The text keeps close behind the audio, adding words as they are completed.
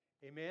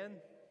Amen?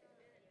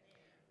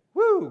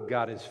 Woo!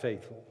 God is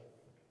faithful.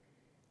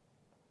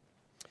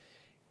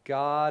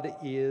 God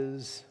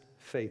is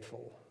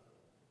faithful.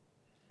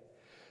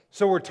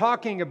 So we're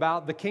talking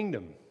about the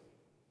kingdom.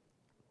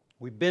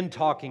 We've been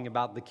talking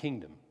about the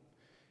kingdom.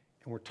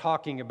 And we're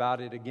talking about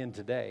it again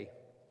today.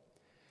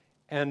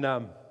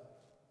 And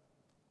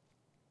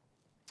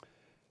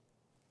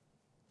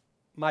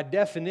my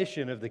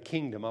definition of the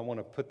kingdom, I want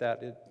to put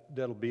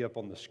that'll be up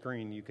on the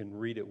screen. You can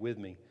read it with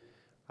me.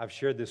 I've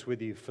shared this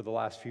with you for the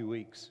last few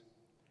weeks.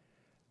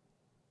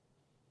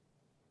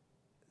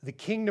 The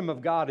kingdom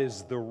of God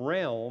is the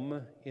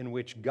realm in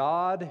which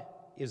God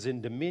is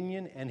in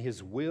dominion and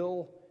His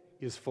will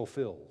is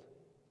fulfilled.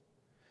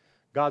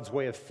 God's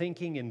way of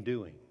thinking and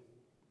doing.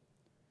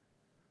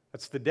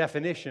 That's the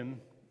definition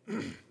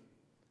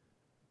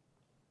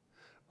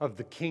of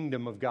the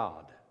kingdom of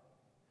God.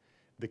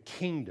 The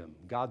kingdom,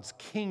 God's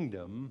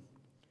kingdom,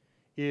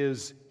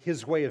 is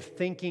His way of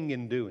thinking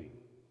and doing.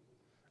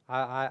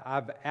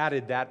 I've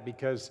added that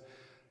because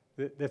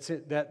that's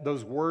it, that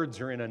those words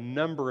are in a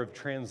number of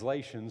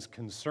translations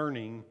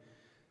concerning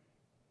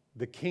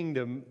the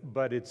kingdom,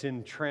 but it's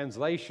in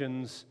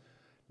translations,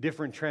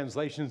 different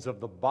translations of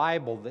the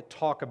Bible that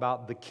talk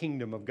about the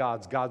kingdom of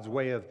God's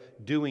way of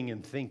doing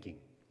and thinking.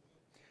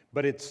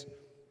 But it's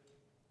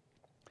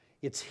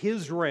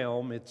His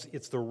realm,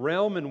 it's the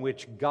realm in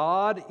which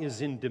God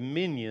is in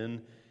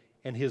dominion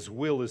and His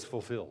will is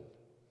fulfilled.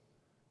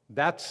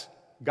 That's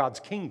God's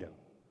kingdom.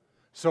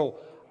 So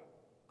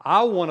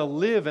I want to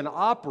live and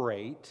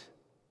operate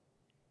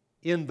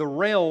in the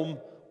realm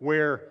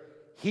where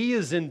He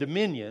is in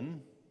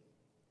dominion,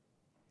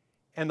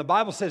 and the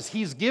Bible says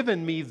He's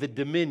given me the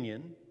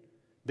dominion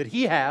that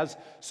He has,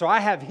 so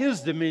I have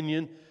His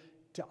dominion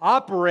to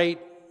operate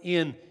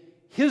in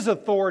His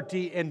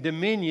authority and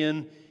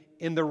dominion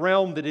in the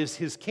realm that is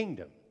His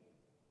kingdom.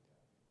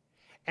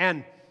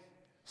 And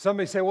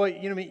somebody say, well,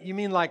 you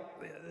mean like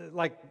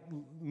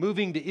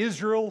moving to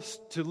Israel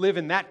to live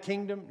in that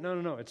kingdom?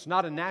 No. It's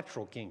not a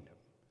natural kingdom.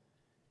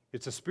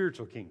 It's a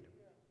spiritual kingdom.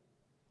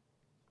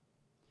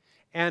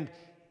 And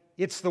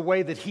it's the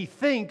way that He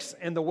thinks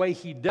and the way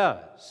He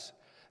does.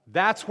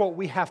 That's what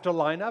we have to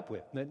line up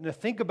with. Now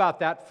think about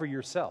that for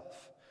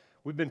yourself.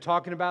 We've been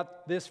talking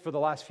about this for the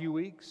last few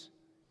weeks.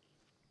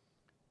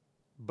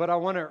 But I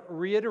want to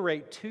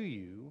reiterate to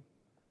you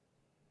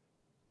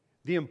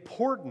the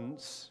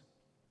importance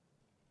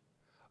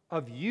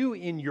of you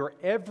in your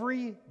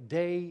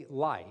everyday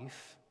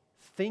life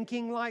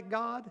thinking like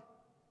God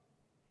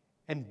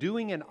and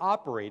doing and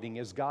operating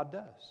as God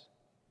does.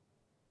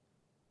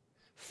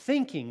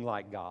 Thinking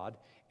like God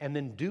and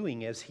then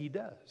doing as He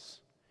does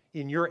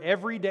in your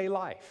everyday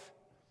life.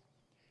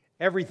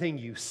 Everything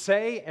you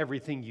say,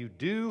 everything you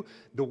do,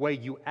 the way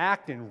you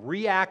act and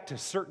react to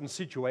certain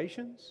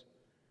situations.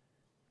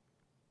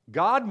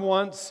 God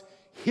wants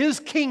His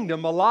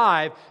kingdom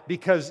alive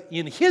because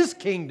in His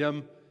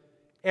kingdom,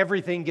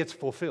 everything gets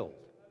fulfilled.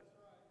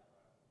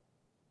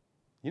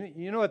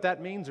 You know what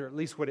that means, or at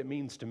least what it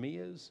means to me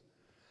is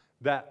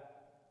that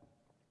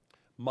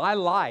my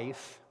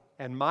life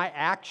and my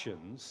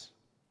actions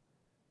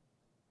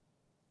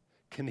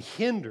can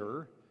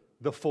hinder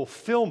the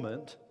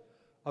fulfillment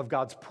of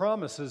God's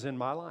promises in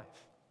my life.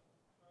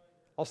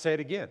 I'll say it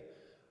again.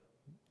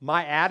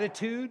 My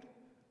attitude,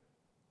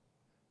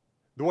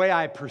 the way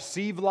I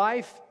perceive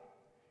life,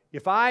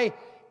 if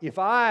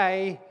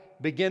I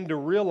begin to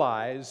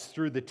realize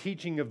through the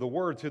teaching of the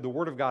Word, through the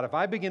Word of God, if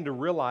I begin to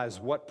realize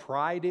what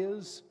pride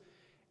is,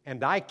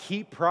 and I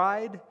keep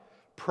pride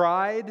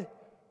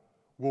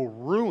will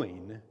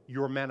ruin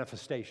your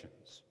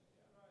manifestations.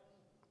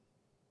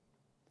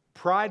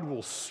 Pride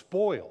will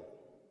spoil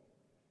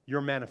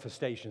your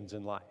manifestations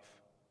in life.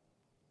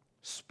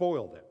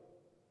 Spoil them.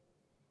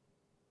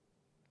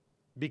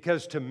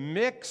 Because to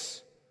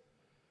mix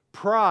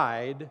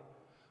pride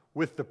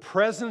with the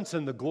presence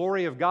and the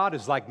glory of God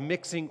is like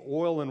mixing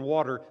oil and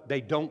water. They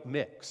don't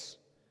mix.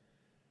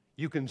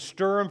 You can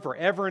stir them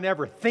forever and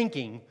ever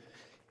thinking,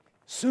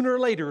 sooner or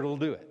later it'll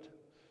do it.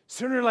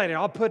 Sooner or later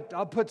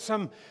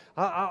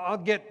I'll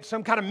get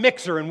some kind of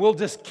mixer and we'll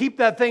just keep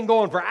that thing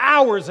going for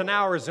hours and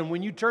hours, and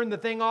when you turn the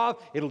thing off,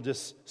 it'll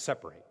just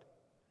separate.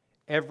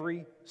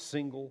 Every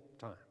single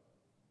time.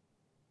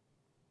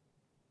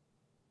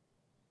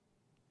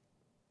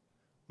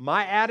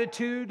 My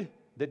attitude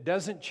that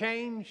doesn't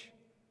change,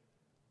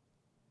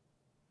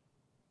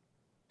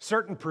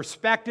 certain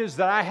perspectives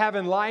that I have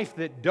in life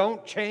that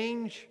don't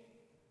change,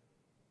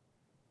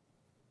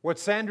 what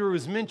Sandra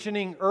was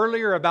mentioning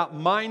earlier about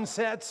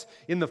mindsets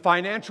in the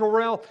financial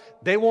realm,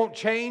 they won't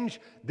change.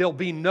 There'll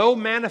be no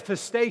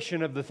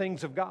manifestation of the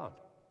things of God.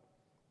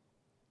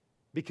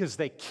 Because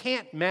they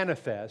can't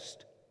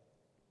manifest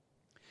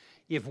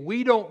if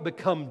we don't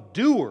become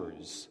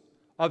doers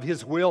of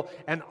His will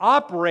and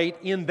operate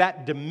in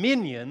that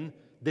dominion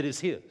that is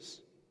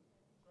His,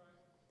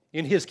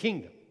 in His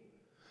kingdom.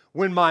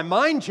 When my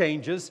mind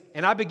changes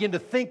and I begin to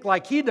think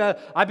like He does,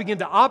 I begin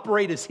to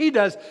operate as He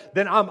does,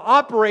 then I'm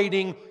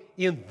operating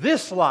in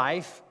this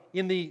life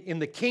in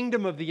the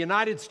kingdom of the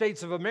United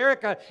States of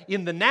America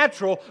in the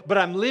natural, but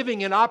I'm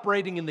living and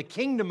operating in the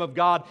kingdom of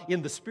God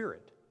in the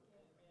spirit.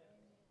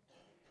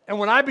 And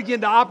when I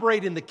begin to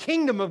operate in the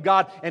kingdom of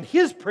God and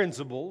His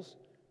principles,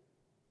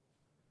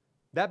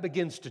 that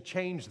begins to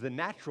change the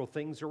natural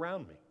things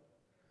around me.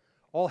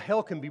 All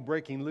hell can be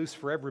breaking loose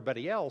for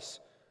everybody else,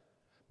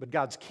 but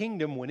God's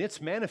kingdom, when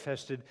it's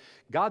manifested,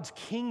 God's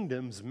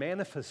kingdom's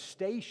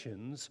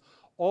manifestations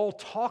all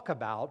talk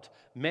about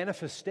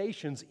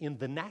manifestations in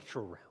the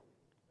natural realm.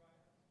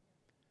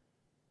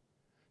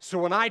 So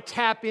when I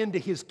tap into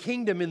His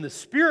kingdom in the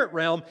spirit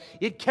realm,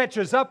 it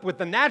catches up with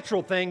the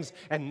natural things,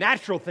 and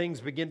natural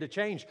things begin to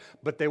change.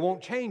 But they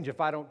won't change if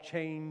I don't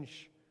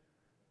change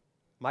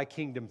my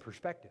kingdom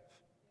perspective.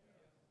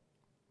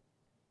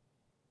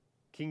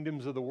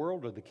 Kingdoms of the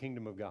world or the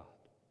kingdom of God.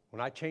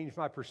 When I change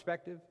my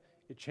perspective,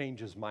 it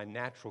changes my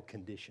natural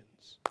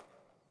conditions.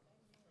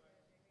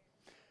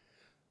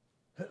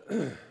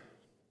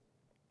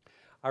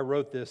 I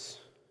wrote this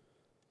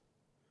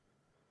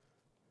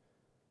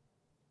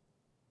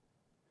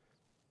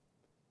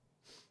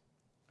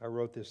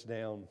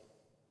down.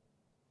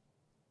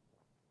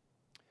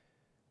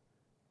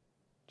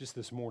 Just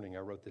this morning, I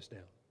wrote this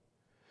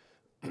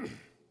down.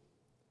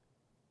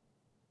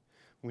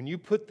 When you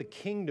put the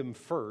kingdom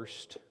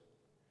first,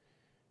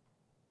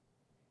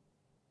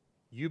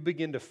 you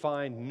begin to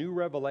find new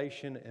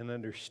revelation and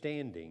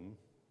understanding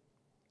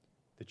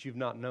that you've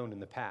not known in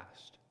the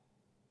past.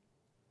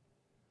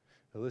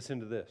 Now listen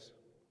to this.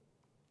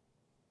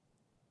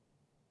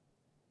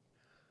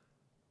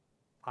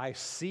 I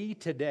see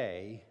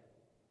today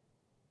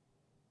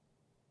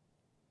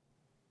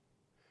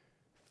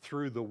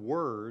through the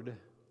word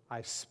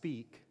I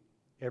speak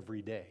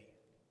every day.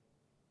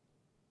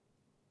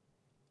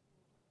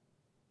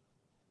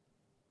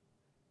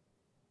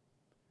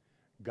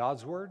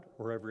 God's word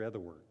or every other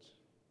words?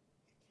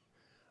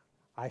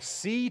 I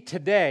see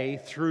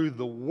today through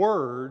the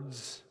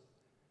words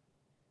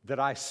that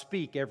I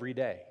speak every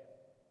day.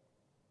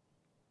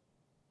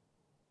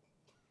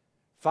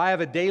 If I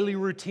have a daily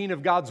routine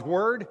of God's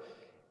word,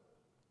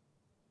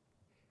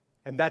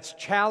 and that's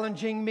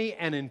challenging me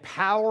and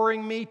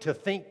empowering me to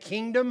think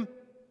kingdom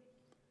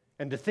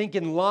and to think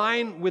in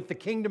line with the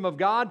kingdom of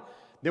God,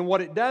 then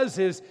what it does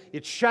is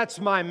it shuts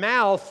my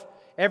mouth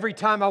every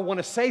time I want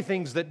to say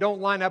things that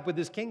don't line up with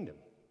His kingdom.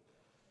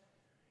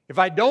 If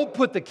I don't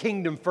put the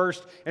kingdom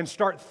first and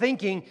start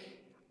thinking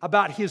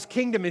about His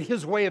kingdom and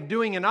His way of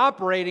doing and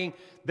operating,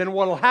 then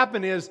what will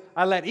happen is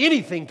I let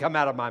anything come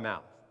out of my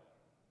mouth.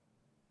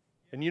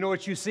 And you know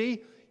what you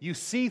see? You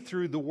see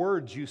through the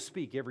words you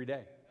speak every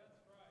day.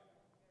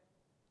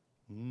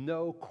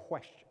 No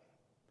question.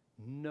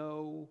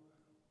 No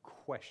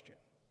question.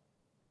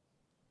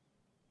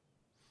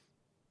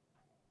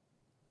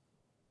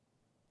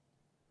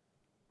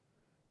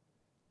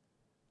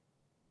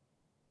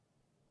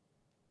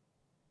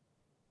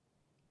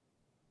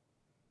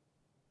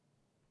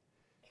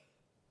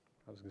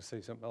 I was going to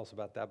say something else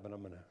about that, but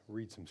I'm going to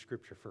read some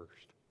scripture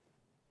first.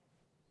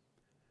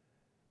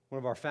 One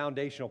of our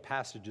foundational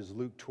passages,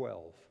 Luke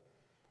 12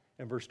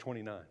 and verse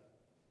 29.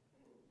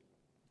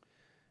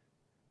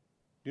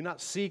 Do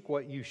not seek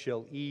what you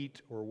shall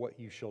eat or what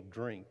you shall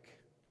drink,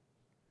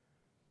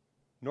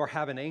 nor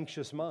have an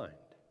anxious mind.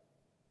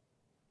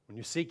 When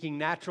you're seeking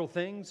natural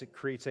things, it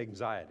creates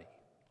anxiety.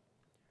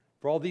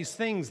 For all these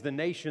things the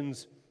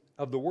nations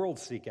of the world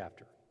seek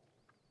after.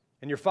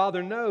 And your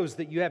Father knows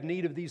that you have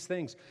need of these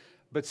things.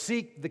 But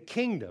seek the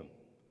kingdom.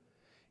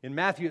 In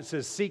Matthew it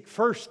says, seek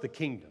first the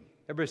kingdom.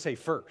 Everybody say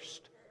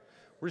first.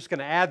 We're just going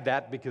to add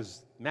that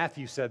because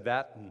Matthew said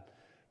that, and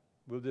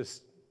we'll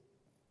just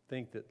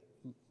think that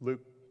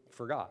Luke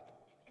forgot.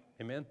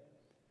 Amen?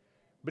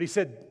 But he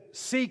said,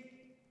 seek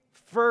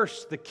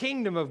first the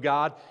kingdom of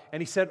God,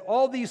 and he said,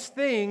 all these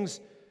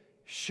things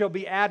shall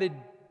be added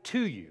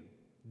to you.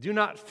 Do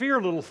not fear,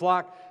 little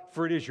flock,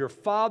 for it is your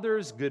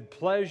Father's good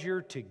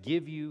pleasure to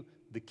give you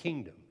the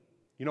kingdom.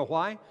 You know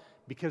why?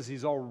 Because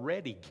He's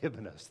already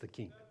given us the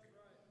kingdom.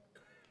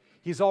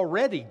 He's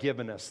already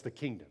given us the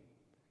kingdom.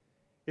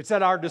 It's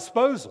at our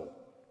disposal.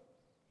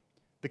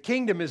 The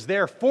kingdom is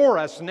there for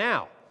us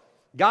now.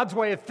 God's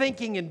way of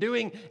thinking and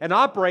doing and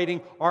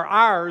operating are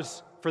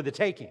ours for the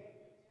taking.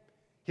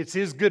 It's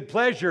His good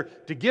pleasure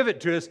to give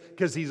it to us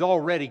because He's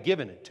already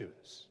given it to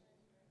us.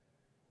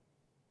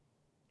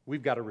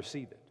 We've got to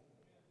receive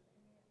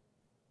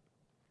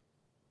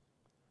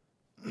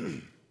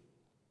it.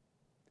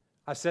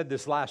 I said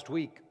this last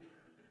week.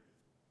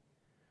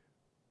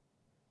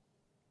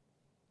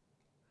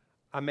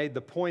 I made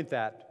the point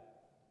that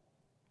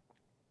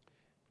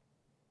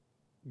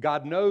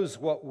God knows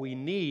what we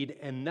need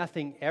and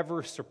nothing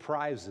ever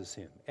surprises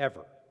Him,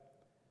 ever.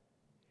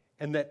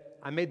 And that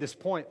I made this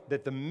point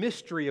that the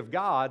mystery of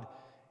God,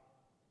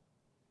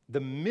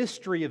 the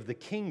mystery of the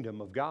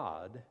kingdom of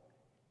God,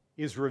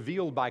 is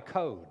revealed by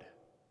code.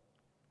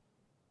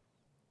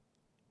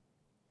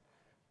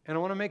 And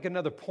I want to make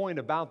another point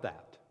about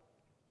that.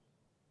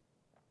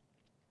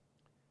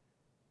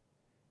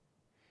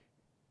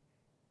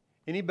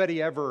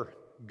 Anybody ever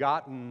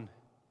gotten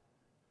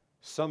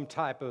some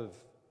type of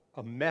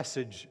a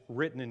message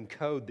written in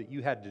code that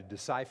you had to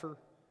decipher?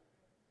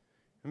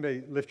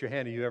 Anybody lift your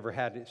hand if you ever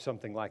had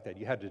something like that?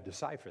 You had to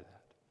decipher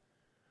that.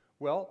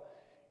 Well,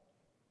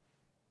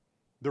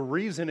 the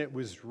reason it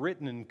was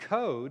written in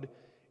code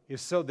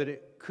is so that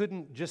it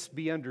couldn't just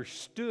be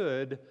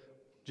understood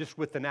just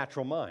with the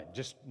natural mind,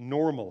 just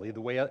normally,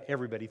 the way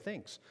everybody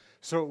thinks.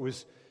 So it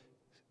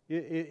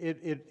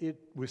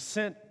was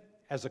sent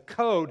as a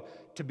code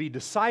to be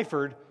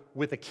deciphered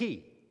with a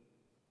key.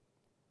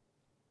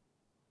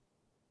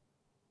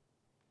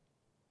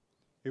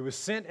 It was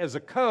sent as a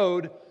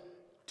code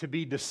to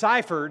be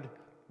deciphered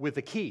with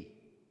a key.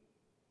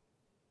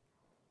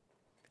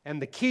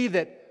 And the key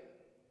that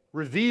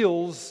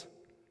reveals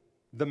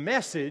the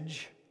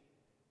message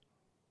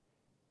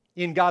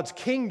in God's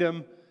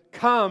kingdom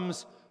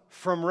comes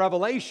from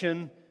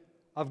revelation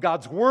of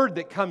God's Word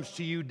that comes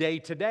to you day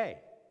to day.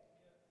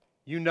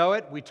 You know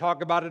it. We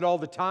talk about it all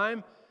the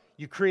time.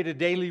 You create a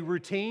daily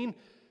routine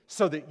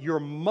so that your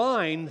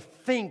mind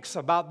thinks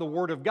about the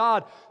Word of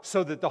God,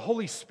 so that the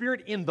Holy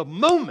Spirit in the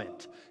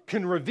moment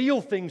can reveal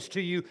things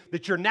to you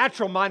that your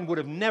natural mind would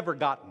have never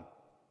gotten.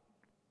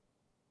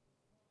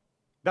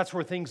 That's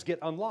where things get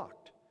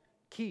unlocked.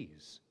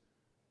 Keys,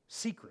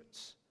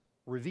 secrets,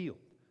 revealed.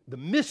 The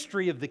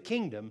mystery of the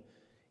kingdom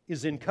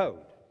is in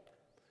code.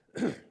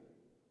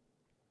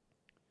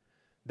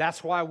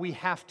 That's why we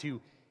have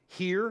to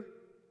hear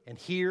and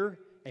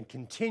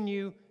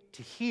continue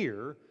to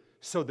hear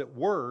so that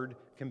word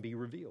can be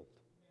revealed.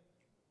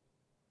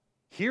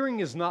 Hearing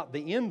is not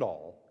the end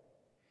all.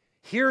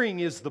 Hearing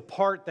is the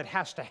part that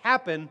has to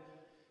happen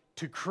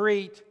to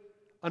create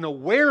an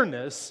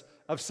awareness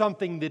of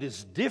something that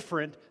is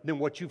different than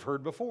what you've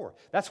heard before.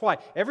 That's why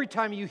every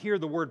time you hear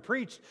the word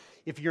preached,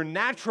 if your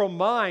natural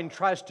mind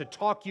tries to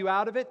talk you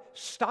out of it,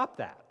 stop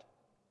that.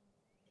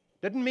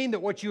 Doesn't mean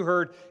that what you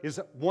heard is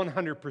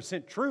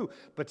 100% true,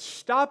 but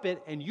stop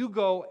it and you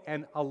go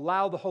and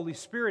allow the Holy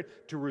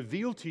Spirit to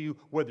reveal to you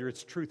whether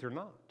it's truth or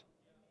not.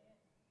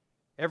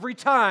 Every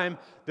time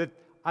that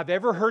I've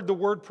ever heard the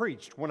word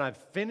preached, when I've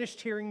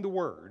finished hearing the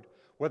word,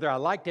 whether I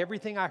liked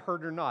everything I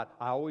heard or not,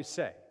 I always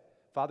say,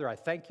 Father, I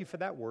thank you for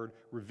that word.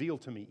 Reveal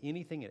to me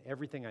anything and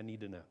everything I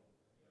need to know.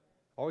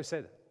 I always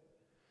say that.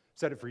 I've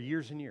said it for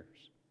years and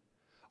years.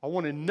 I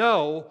want to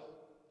know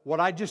what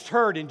I just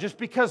heard, and just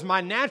because my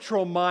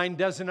natural mind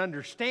doesn't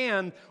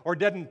understand or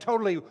doesn't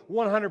totally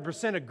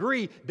 100%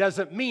 agree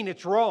doesn't mean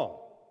it's wrong.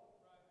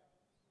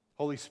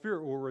 Holy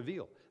Spirit will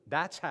reveal.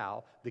 That's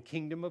how the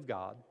kingdom of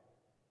God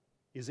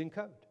is in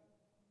code.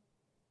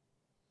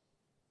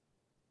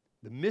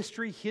 The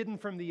mystery hidden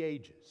from the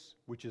ages,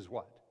 which is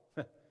what?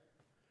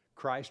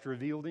 Christ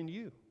revealed in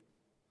you.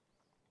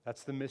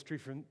 That's the mystery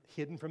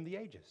hidden from the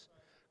ages.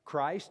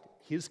 Christ,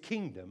 His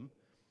kingdom,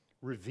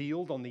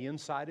 revealed on the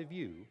inside of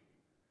you,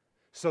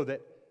 so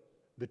that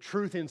the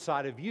truth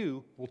inside of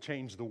you will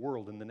change the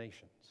world and the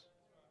nations.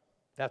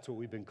 That's what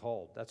we've been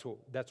called. That's what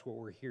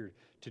we're here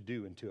to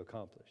do and to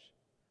accomplish.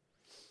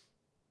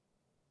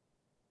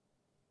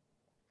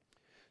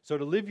 So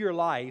to live your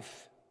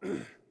life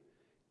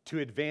to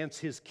advance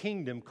His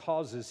kingdom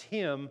causes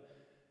Him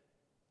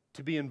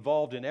to be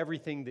involved in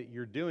everything that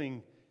you're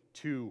doing,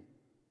 to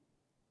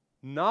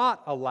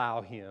not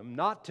allow Him,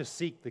 not to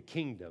seek the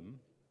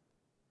kingdom,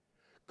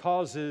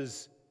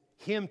 causes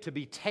Him to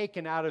be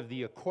taken out of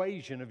the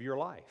equation of your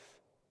life.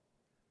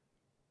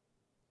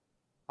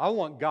 I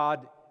want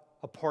God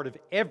a part of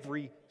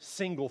every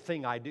single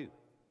thing I do.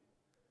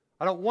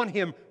 I don't want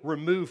Him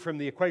removed from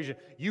the equation.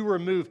 You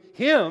remove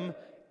Him,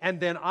 and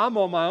then I'm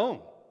on my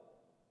own.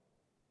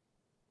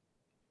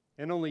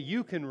 And only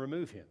you can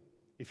remove Him.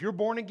 If you're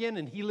born again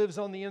and He lives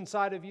on the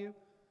inside of you,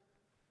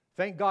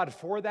 thank God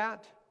for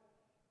that.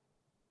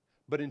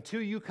 But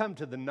until you come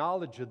to the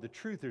knowledge of the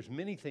truth, there's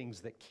many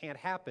things that can't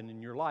happen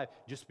in your life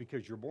just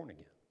because you're born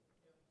again.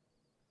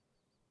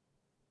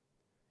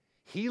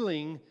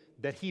 Healing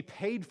that He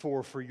paid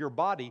for your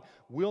body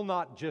will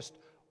not just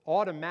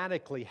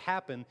automatically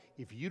happen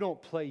if you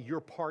don't play your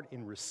part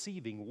in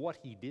receiving what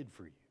He did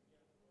for you.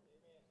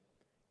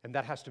 And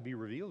that has to be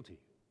revealed to you.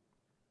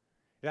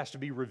 It has to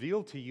be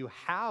revealed to you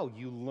how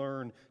you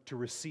learn to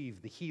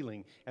receive the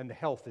healing and the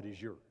health that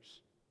is yours.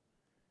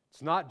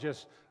 It's not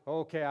just,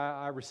 okay,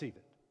 I receive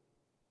it.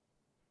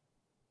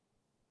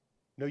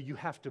 No, you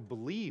have to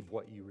believe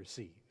what you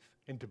receive.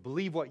 And to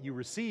believe what you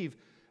receive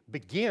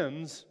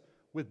begins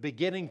with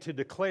beginning to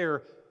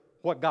declare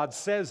what God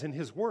says in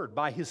His Word.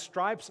 By His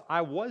stripes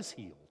I was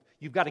healed.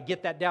 You've got to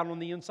get that down on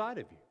the inside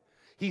of you.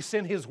 He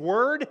sent His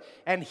Word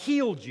and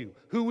healed you.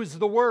 Who is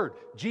the Word?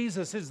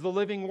 Jesus is the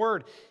living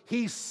Word.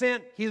 He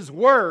sent His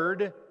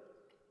Word.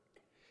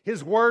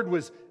 His Word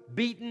was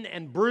beaten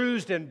and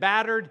bruised and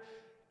battered,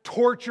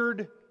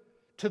 tortured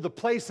to the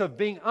place of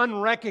being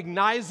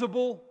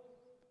unrecognizable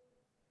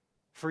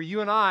for you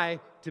and I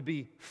to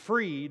be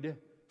freed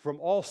from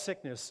all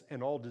sickness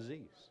and all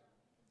disease.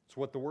 That's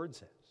what the Word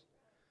says.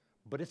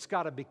 But it's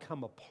got to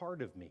become a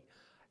part of me.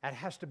 It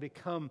has to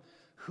become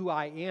who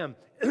I am,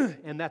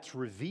 and that's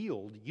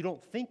revealed. You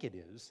don't think it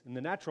is. And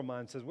the natural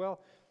mind says, well,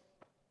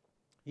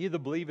 you either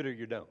believe it or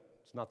you don't.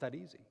 It's not that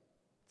easy.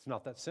 It's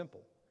not that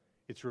simple.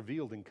 It's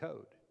revealed in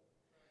code.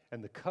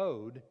 And the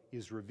code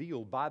is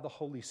revealed by the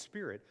Holy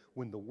Spirit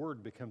when the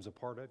Word becomes a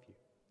part of you.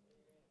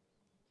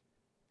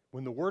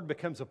 When the Word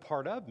becomes a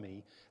part of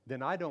me,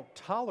 then I don't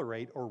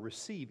tolerate or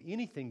receive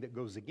anything that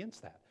goes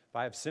against that. If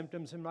I have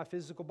symptoms in my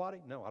physical body,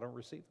 no, I don't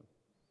receive them.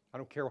 I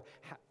don't care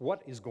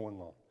what is going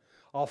on.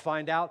 I'll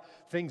find out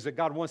things that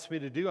God wants me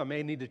to do. I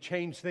may need to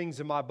change things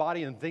in my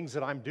body and things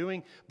that I'm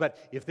doing. But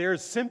if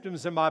there's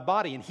symptoms in my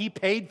body and He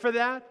paid for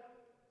that,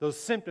 those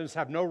symptoms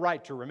have no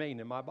right to remain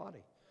in my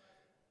body.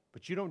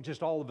 But you don't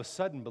just all of a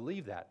sudden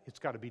believe that. It's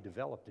got to be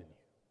developed in you.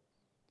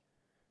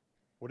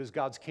 What is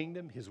God's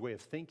kingdom? His way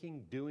of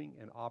thinking, doing,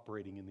 and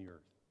operating in the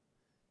earth.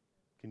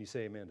 Can you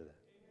say amen to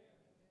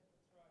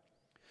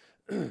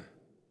that?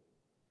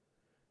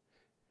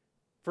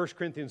 1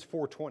 Corinthians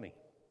 4:20.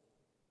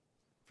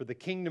 For the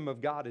kingdom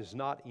of God is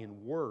not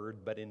in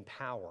word, but in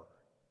power.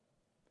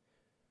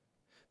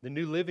 The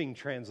New Living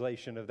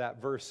Translation of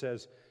that verse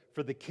says,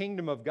 for the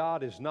kingdom of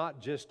God is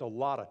not just a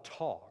lot of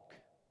talk,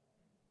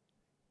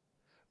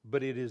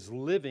 but it is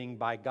living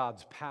by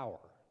God's power.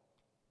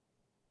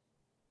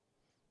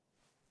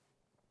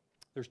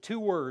 There's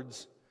two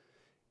words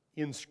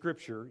in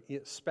Scripture,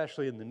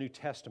 especially in the New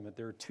Testament.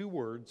 There are two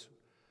words,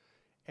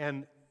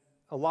 and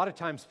a lot of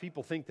times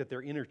people think that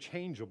they're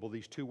interchangeable,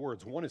 these two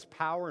words. One is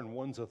power and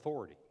one's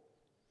authority.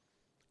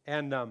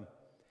 And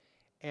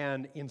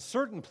in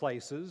certain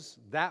places,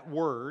 that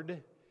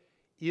word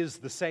is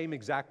the same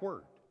exact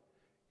word.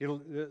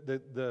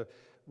 The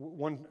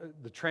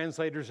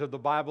translators of the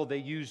Bible, they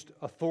used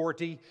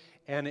authority,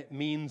 and it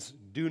means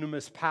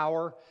dunamis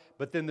power.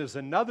 But then there's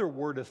another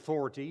word,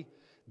 authority,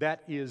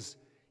 that is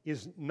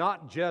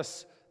not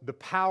just the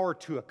power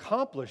to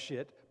accomplish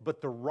it, but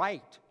the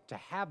right to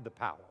have the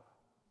power.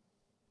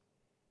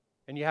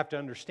 And you have to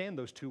understand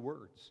those two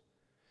words.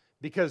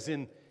 Because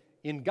in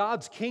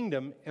God's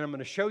kingdom, and I'm going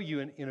to show you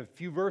in a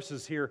few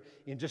verses here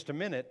in just a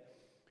minute,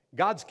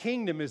 God's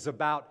kingdom is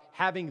about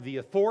having the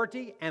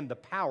authority and the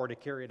power to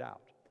carry it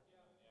out.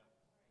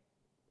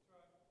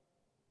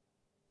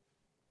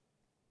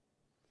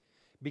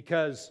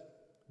 Because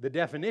the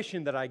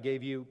definition that I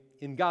gave you,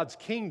 in God's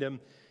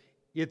kingdom,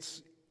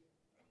 it's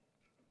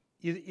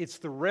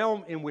the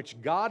realm in which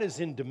God is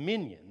in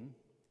dominion.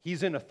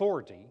 He's in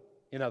authority,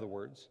 in other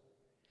words.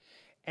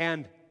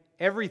 And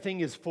everything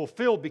is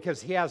fulfilled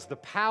because He has the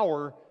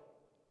power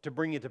to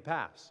bring it to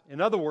pass. In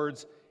other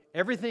words,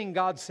 everything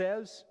God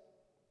says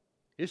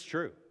is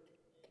true.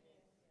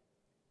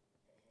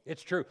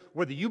 It's true.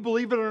 Whether you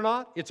believe it or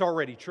not, it's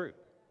already true.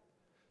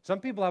 Some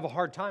people have a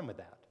hard time with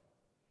that.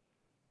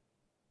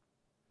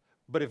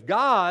 But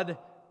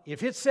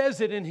if it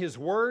says it in His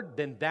Word,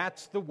 then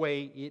that's the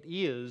way it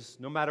is,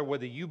 no matter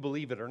whether you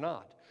believe it or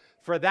not.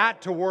 For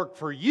that to work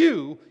for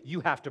you, you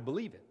have to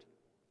believe it.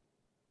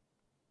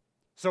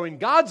 So in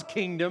God's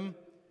kingdom,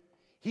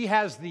 He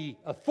has the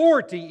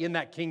authority in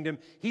that kingdom.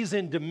 He's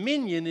in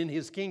dominion in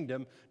His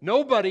kingdom.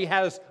 Nobody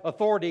has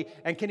authority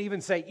and can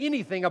even say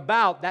anything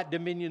about that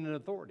dominion and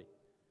authority.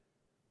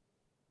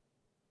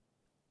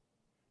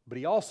 But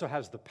He also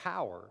has the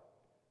power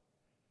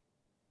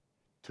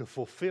to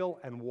fulfill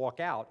and walk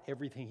out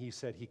everything He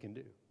said He can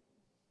do.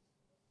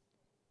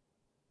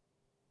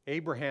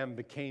 Abraham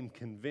became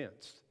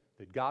convinced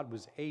that God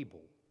was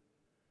able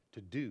to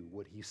do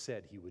what He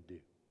said He would do.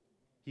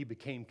 He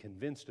became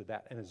convinced of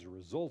that, and as a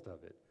result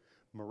of it,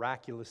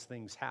 miraculous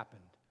things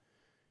happened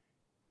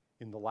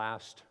in the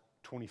last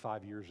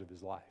 25 years of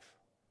his life,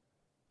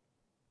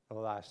 the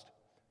last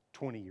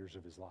 20 years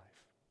of his life,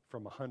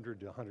 from 100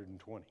 to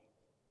 120.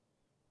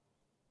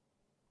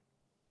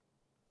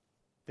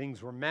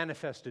 Things were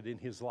manifested in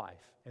his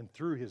life and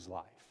through his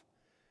life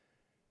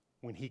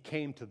when he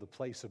came to the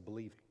place of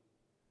believing.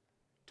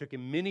 It took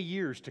him many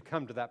years to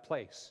come to that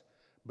place,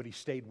 but he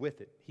stayed with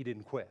it. He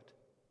didn't quit.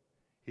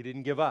 He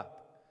didn't give up.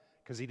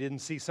 Because he didn't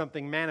see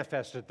something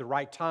manifest at the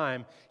right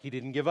time, he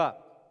didn't give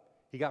up.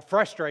 He got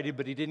frustrated,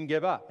 but he didn't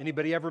give up.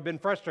 Anybody ever been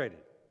frustrated?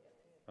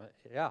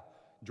 Yeah.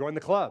 Join the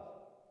club.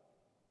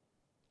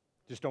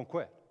 Just don't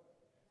quit.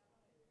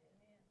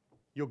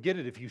 You'll get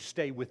it if you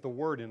stay with the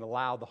Word and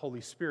allow the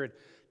Holy Spirit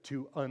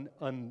to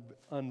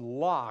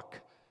unlock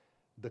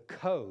the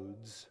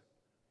codes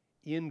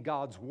in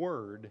God's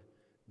Word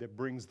that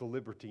brings the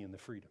liberty and the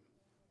freedom.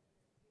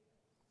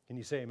 Can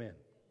you say amen?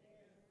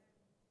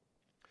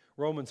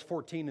 Romans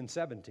 14 and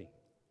 17.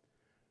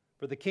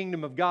 For the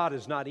kingdom of God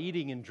is not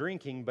eating and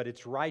drinking, but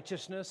it's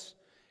righteousness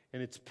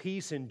and it's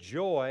peace and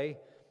joy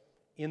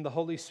in the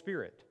Holy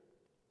Spirit.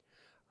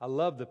 I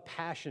love the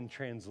Passion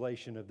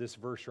Translation of this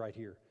verse right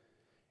here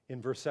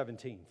in verse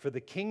 17. For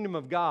the kingdom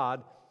of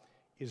God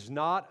is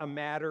not a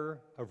matter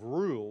of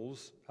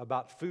rules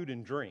about food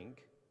and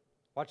drink.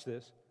 Watch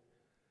this.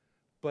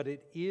 But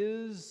it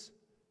is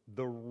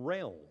the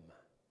realm.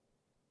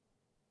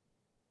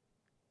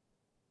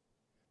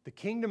 The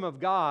kingdom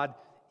of God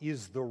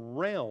is the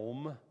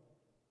realm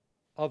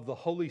of the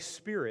Holy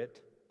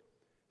Spirit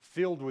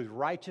filled with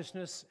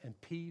righteousness and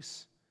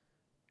peace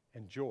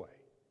and joy.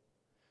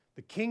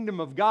 The kingdom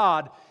of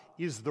God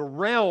is the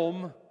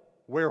realm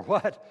where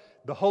what?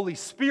 The Holy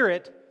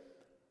Spirit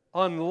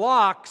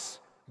unlocks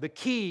the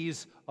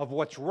keys of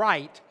what's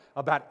right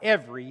about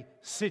every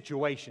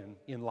situation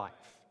in life.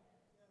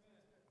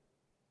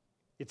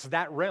 It's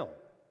that realm.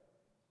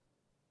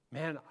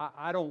 Man,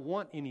 I don't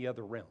want any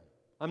other realm.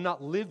 I'm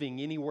not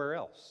living anywhere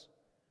else.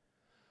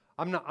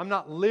 I'm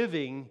not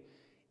living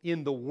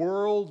in the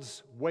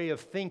world's way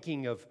of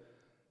thinking of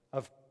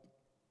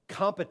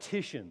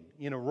competition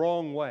in a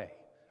wrong way,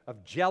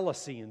 of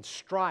jealousy and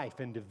strife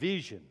and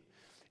division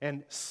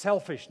and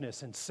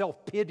selfishness and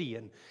self-pity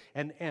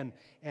and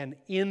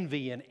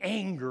envy and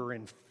anger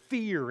and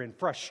fear and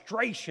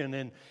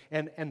frustration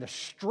and the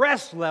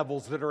stress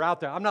levels that are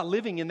out there. I'm not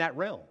living in that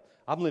realm.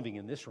 I'm living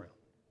in this realm.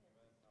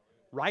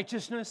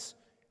 Righteousness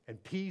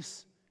and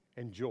peace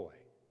and joy.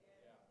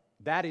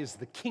 That is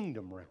the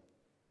kingdom realm.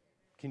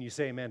 Can you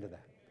say amen to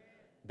that?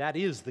 That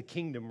is the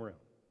kingdom realm.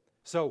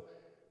 So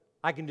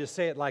I can just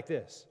say it like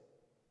this.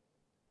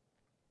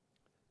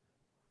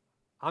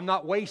 I'm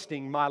not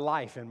wasting my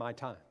life and my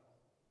time.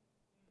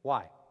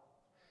 Why?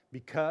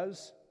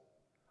 Because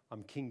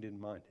I'm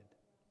kingdom-minded.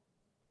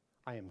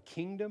 I am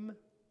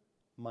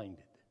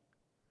kingdom-minded.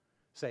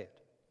 Say it.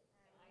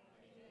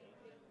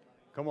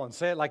 Come on,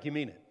 say it like you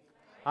mean it.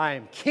 I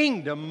am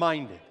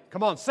kingdom-minded.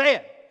 Come on, say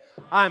it.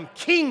 I'm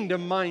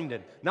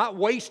kingdom-minded. Not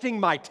wasting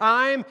my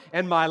time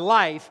and my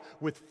life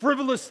with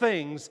frivolous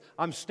things.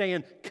 I'm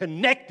staying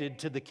connected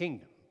to the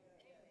kingdom.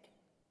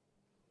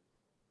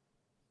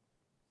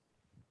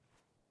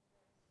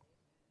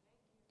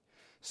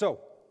 So,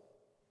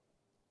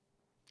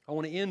 I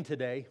want to end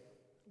today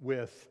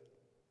with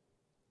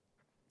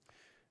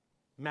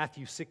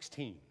Matthew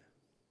 16.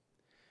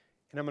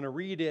 And I'm going to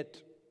read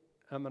it.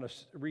 I'm going to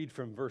read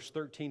from verse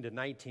 13 to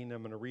 19.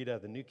 I'm going to read out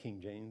of the New King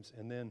James.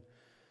 And then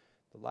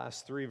the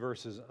last 3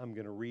 verses I'm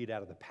going to read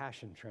out of the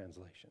Passion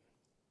Translation.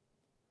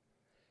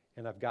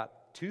 And I've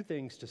got 2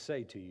 things to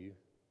say to you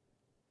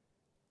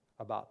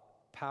about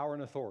power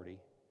and authority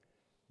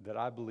that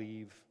I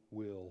believe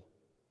will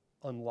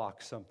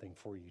unlock something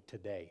for you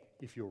today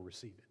if you'll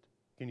receive it.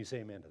 Can you say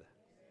amen to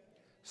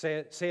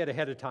that? Say it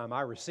ahead of time.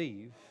 I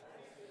receive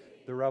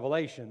the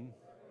revelation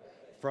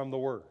from the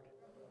Word.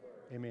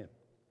 Amen.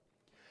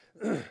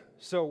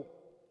 So,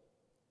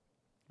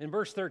 in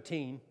verse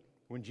 13,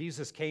 when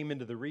Jesus came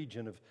into the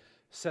region of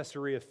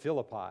Caesarea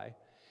Philippi,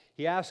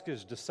 he asked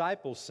his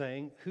disciples,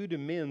 saying, "Who do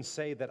men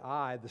say that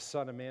I, the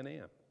Son of Man,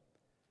 am?"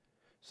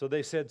 So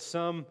they said,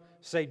 "Some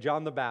say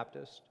John the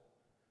Baptist,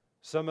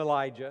 some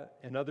Elijah,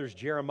 and others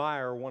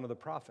Jeremiah or one of the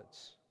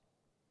prophets."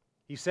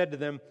 He said to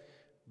them,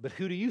 "But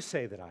who do you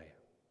say that I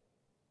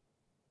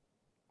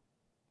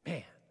am?"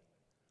 Man,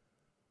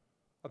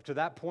 up to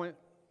that point,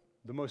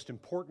 the most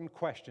important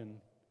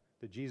question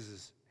that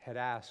Jesus had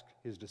asked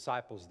his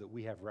disciples that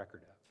we have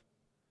record of.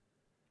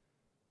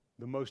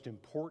 The most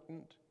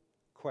important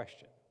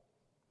question.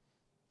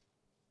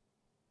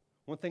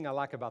 One thing I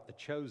like about The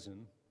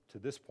Chosen to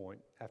this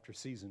point, after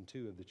season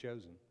 2 of The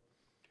Chosen,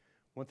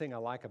 one thing I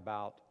like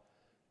about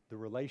the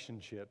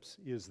relationships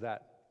is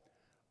that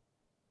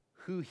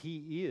who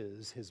he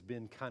is has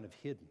been kind of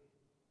hidden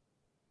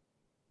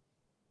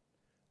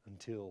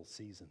until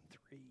season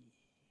 3.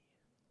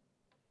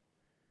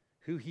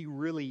 Who he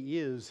really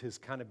is has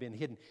kind of been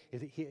hidden.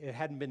 It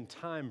hadn't been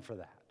time for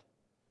that.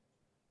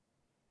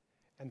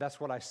 And that's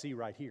what I see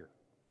right here.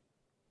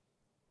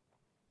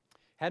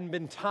 Hadn't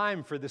been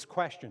time for this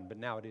question, but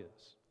now it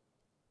is.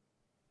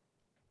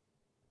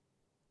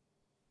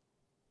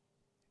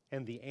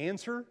 And the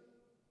answer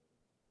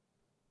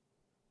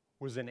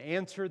was an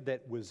answer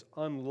that was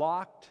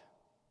unlocked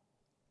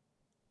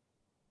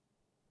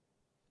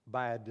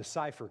by a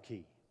decipher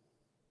key.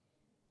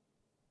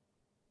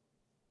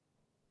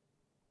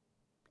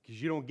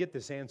 Because you don't get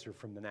this answer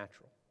from the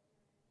natural.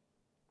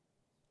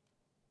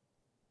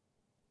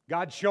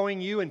 God's showing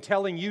you and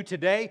telling you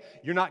today,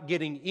 you're not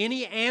getting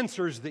any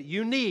answers that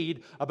you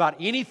need about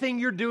anything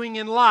you're doing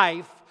in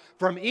life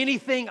from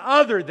anything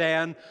other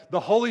than the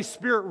Holy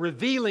Spirit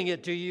revealing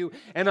it to you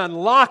and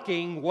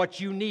unlocking what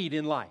you need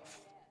in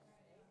life.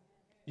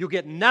 You'll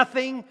get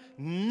nothing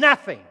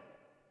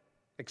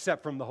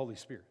except from the Holy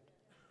Spirit.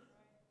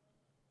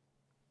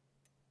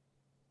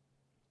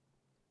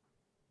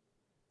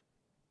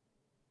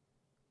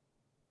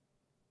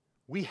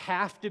 We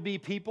have to be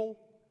people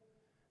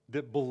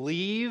that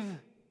believe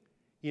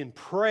in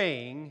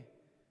praying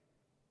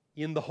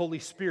in the Holy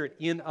Spirit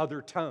in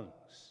other tongues.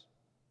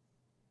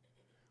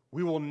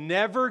 We will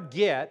never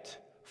get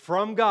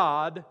from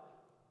God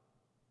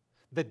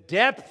the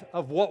depth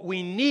of what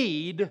we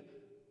need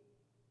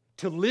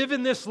to live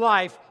in this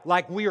life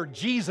like we are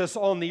Jesus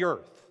on the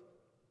earth.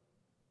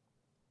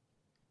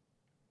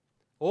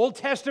 Old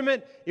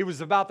Testament, it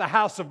was about the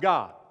house of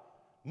God.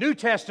 New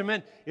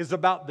Testament is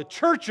about the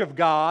church of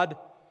God,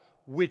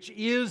 which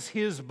is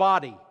His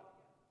body.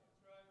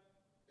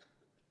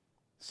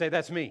 Say,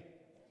 that's me.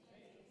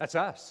 That's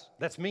us.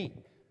 That's me.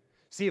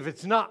 See, if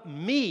it's not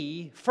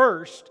me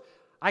first,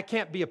 I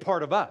can't be a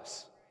part of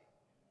us.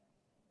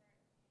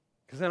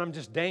 Because then I'm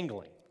just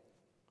dangling,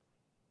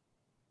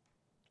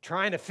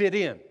 trying to fit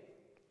in.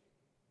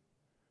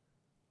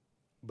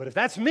 But if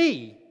that's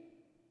me,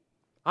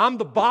 I'm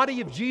the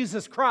body of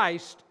Jesus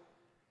Christ,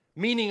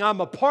 meaning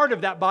I'm a part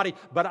of that body,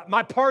 but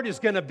my part is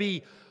going to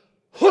be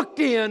hooked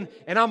in,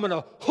 and I'm going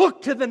to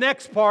hook to the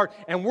next part,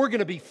 and we're going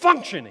to be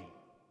functioning.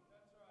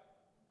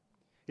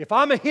 If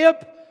I'm a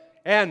hip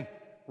and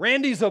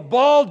Randy's a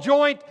ball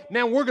joint,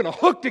 man, we're going to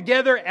hook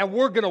together and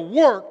we're going to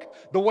work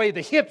the way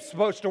the hip's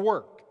supposed to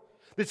work.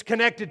 That's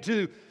connected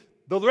to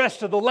the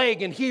rest of the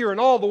leg and here and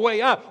all the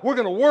way up. We're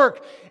going to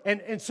work.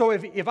 And so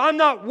if I'm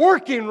not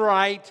working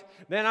right,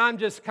 then I'm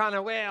just kind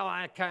of, well,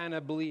 I kind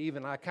of believe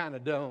and I kind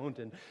of don't.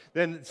 And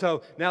then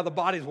so now the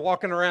body's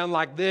walking around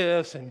like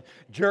this and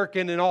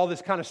jerking and all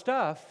this kind of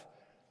stuff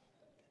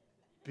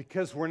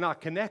because we're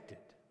not connected.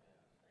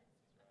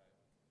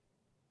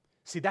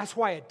 See, that's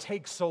why it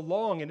takes so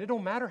long, and it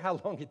don't matter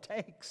how long it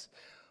takes.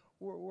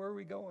 Where are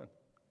we going?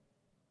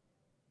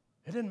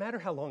 It doesn't matter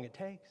how long it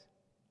takes.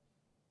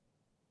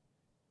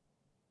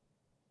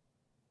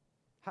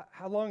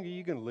 How long are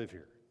you going to live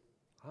here?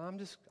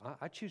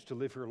 I choose to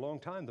live here a long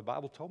time. The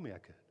Bible told me I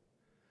could. It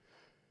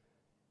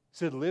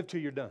said, live till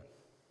you're done.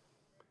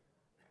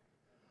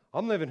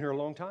 I'm living here a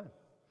long time.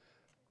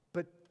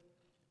 But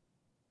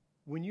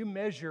when you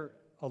measure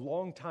a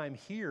long time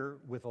here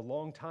with a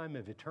long time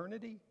of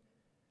eternity,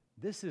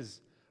 this is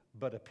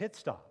but a pit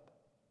stop.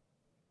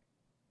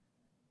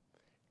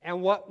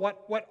 And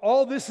what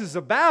all this is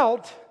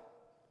about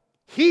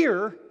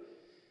here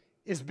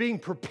is being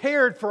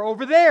prepared for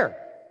over there.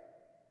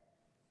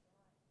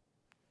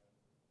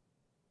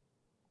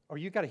 Oh,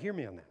 you got to hear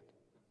me on that.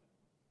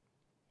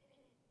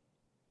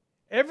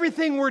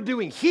 Everything we're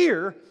doing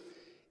here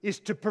is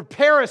to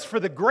prepare us for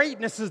the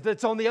greatnesses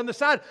that's on the other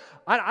side.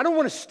 I don't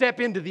want to step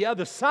into the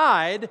other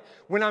side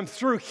when I'm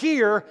through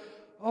here.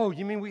 Oh,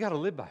 you mean we got to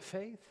live by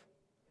faith?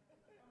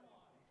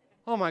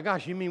 Oh my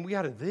gosh, you mean we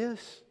got to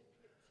this?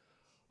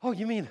 Oh,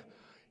 you mean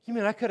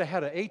I could have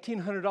had an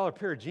 $1,800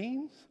 pair of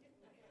jeans?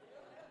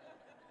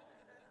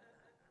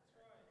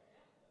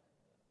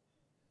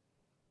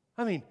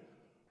 I mean,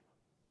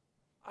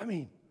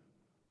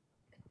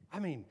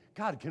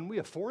 God, can we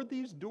afford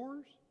these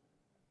doors?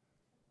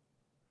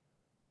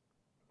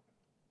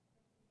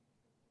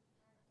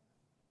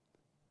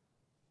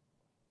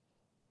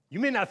 You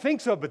may not think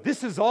so, but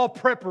this is all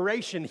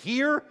preparation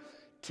here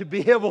to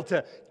be able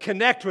to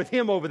connect with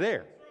Him over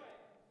there.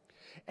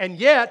 And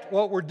yet,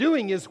 what we're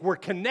doing is we're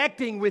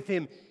connecting with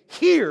Him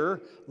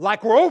here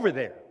like we're over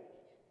there.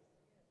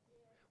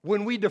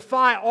 When we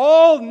defy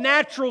all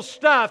natural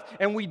stuff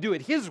and we do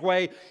it His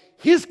way,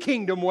 His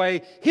kingdom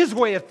way, His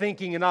way of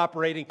thinking and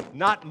operating,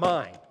 not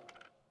mine.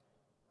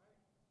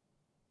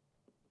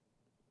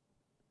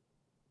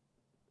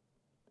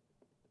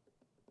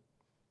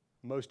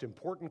 Most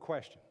important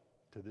question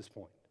to this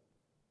point.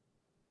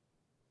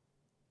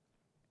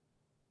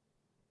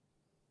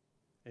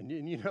 And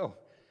you know,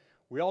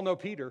 we all know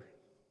Peter.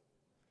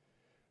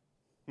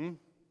 Man,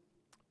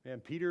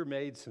 Peter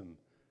made some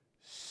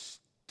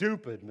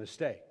stupid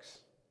mistakes.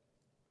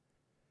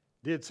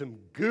 Did some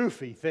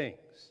goofy things.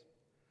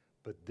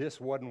 But this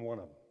wasn't one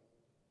of them.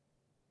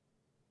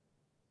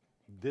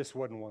 This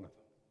wasn't one of them.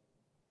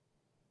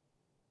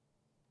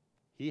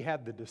 He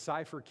had the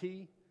decipher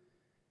key.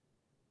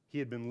 He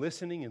had been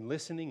listening and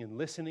listening and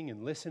listening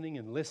and listening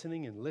and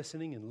listening and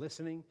listening and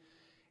listening.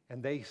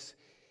 And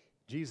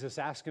Jesus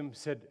asked him,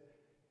 said,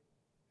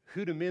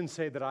 who do men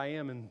say that I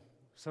am? And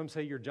some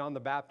say you're John the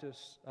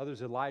Baptist,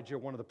 others Elijah,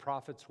 one of the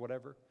prophets,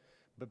 whatever.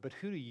 But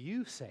who do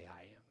you say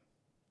I am?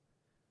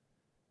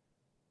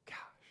 Gosh.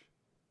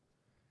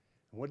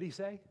 And what did he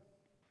say?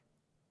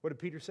 What did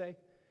Peter say?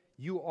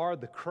 You are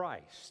the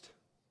Christ,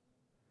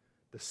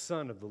 the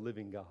Son of the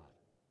living God.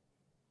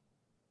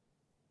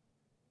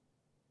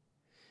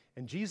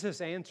 And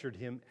Jesus answered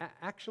him.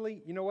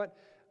 Actually, you know what?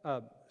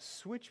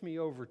 Switch me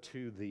over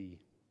to the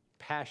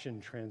Passion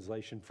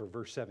Translation for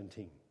verse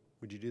 17.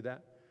 Would you do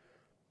that?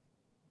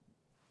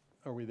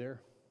 Are we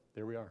there?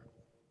 There we are.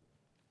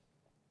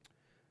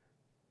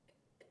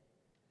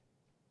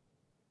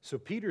 So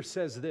Peter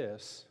says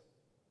this,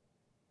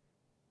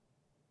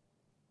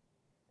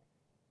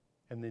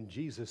 and then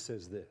Jesus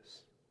says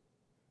this.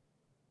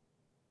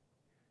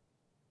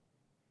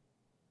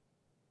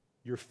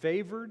 You're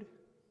favored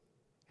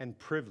and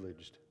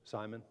privileged,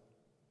 Simon,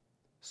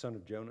 son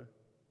of Jonah.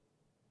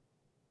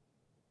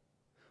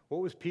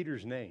 What was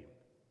Peter's name?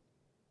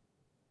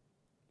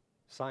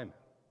 Simon.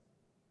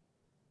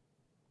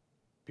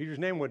 Peter's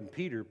name wasn't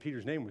Peter.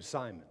 Peter's name was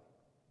Simon.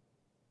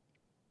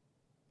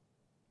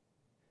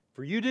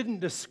 For you didn't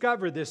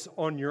discover this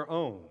on your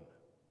own.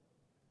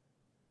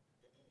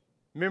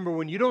 Remember,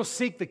 when you don't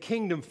seek the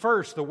kingdom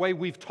first, the way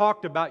we've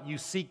talked about you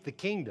seek the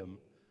kingdom,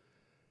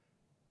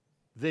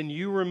 then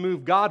you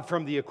remove God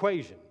from the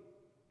equation.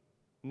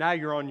 Now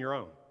you're on your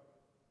own.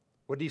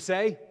 What did he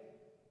say?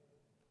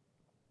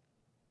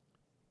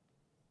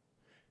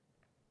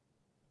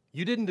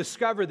 You didn't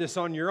discover this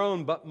on your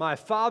own, but my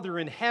Father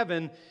in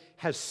heaven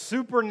has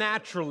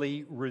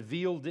supernaturally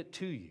revealed it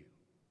to you.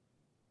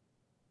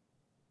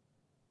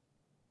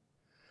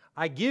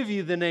 I give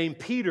you the name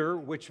Peter,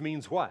 which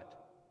means what?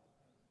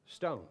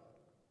 Stone.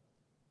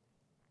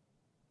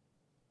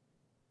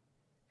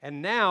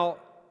 And now,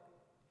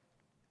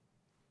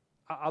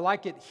 I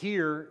like it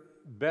here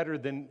better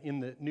than in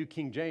the New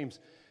King James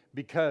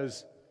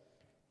because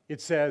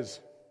it says,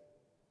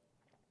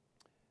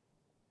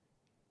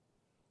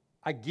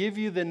 I give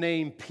you the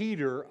name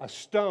Peter, a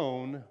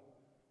stone,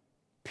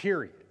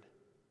 period.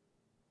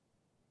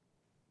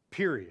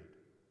 Period.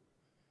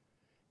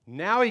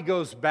 Now he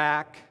goes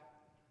back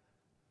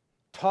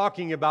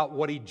talking about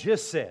what he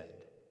just said.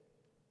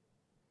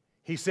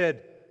 He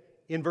said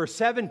in verse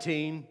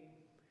 17,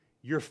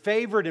 your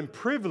favored and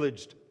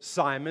privileged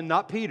Simon,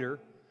 not Peter,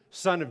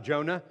 son of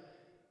Jonah,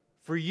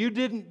 for you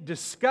didn't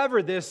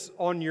discover this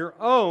on your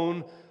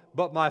own,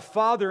 but my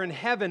Father in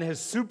heaven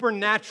has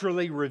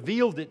supernaturally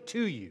revealed it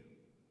to you.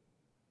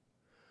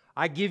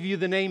 I give you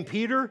the name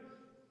Peter,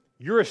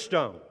 you're a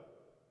stone.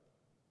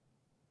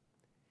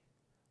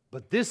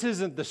 But this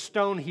isn't the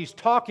stone he's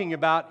talking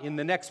about in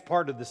the next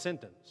part of the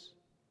sentence.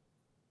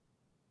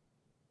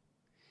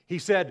 He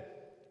said,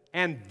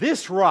 and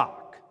this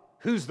rock,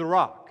 who's the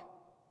rock?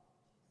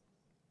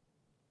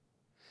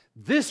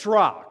 This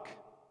rock,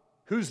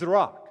 who's the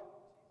rock?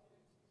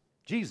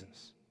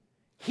 Jesus.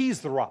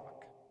 He's the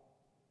rock.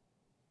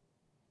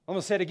 I'm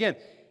going to say it again.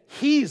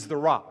 He's the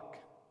rock.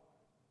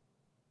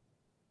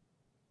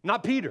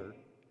 Not Peter.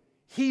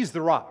 He's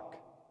the rock.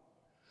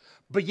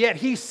 But yet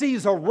he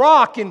sees a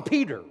rock in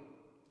Peter.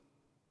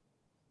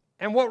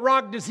 And what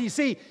rock does he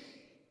see?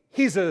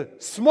 He's a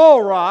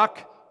small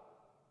rock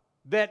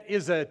that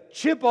is a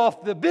chip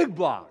off the big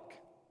block.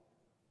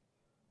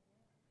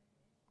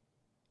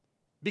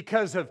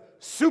 Because of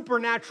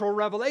supernatural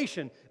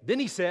revelation. Then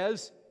he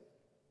says,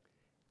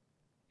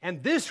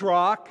 and this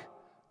rock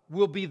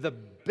will be the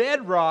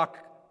bedrock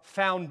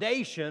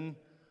foundation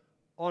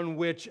on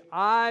which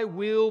I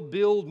will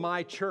build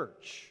my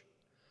church,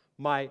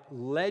 my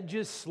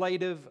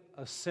legislative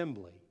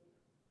assembly.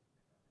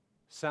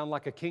 Sound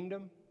like a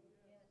kingdom?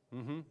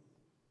 Mm-hmm.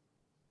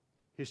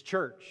 His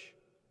church,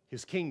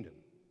 his kingdom.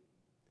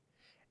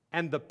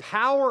 And the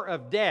power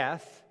of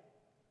death,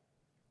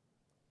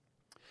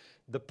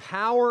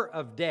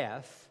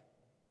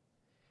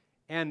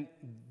 and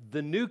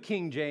the New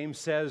King James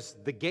says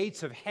the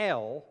gates of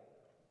hell,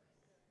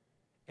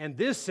 and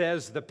this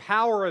says the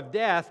power of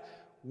death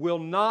will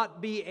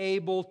not be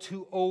able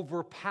to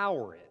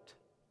overpower it.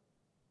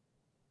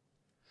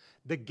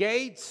 The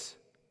gates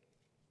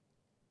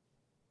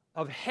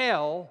of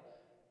hell,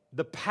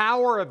 the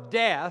power of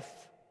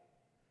death,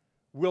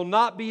 will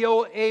not be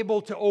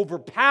able to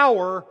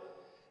overpower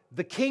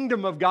the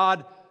kingdom of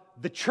God,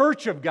 the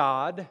church of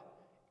God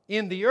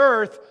in the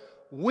earth,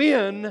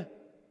 when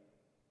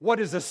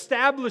what is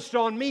established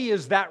on me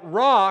is that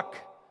rock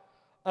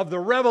of the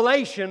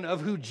revelation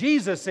of who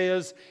Jesus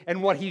is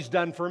and what He's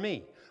done for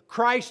me.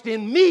 Christ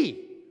in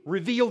me,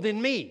 revealed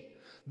in me,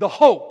 the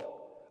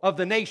hope of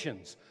the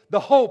nations, the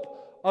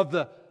hope of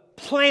the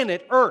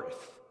planet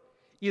Earth,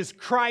 is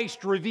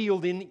Christ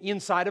revealed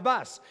inside of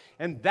us.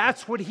 And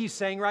that's what he's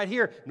saying right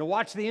here. Now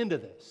watch the end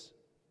of this.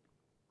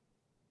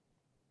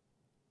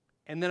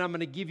 And then I'm going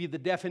to give you the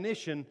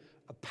definition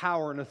of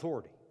power and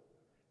authority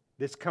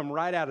that's come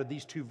right out of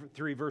these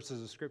three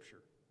verses of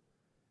Scripture.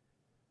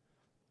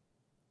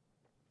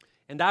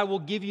 And I will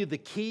give you the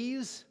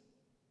keys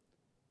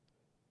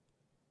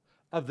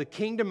of the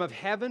kingdom of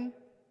heaven.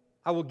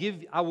 I will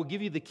give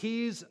you the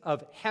keys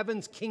of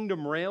heaven's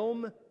kingdom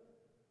realm.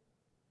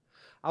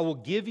 I will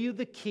give you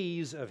the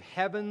keys of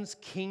heaven's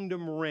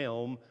kingdom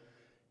realm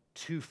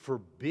to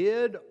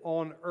forbid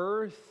on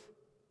earth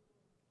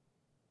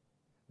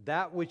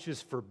that which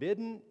is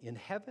forbidden in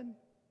heaven,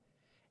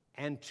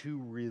 and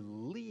to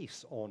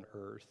release on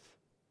earth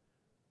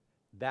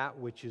that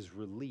which is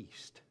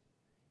released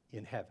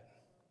in heaven.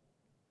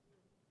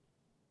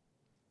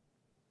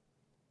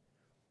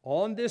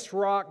 On this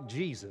rock,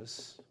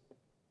 Jesus,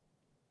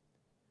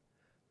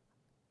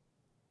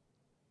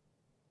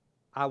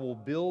 I will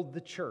build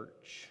the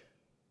church,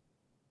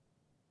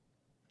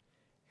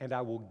 and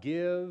I will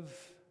give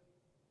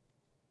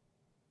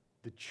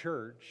the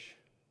church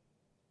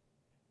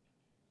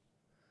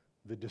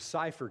the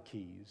decipher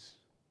keys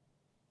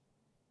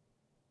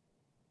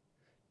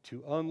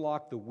to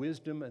unlock the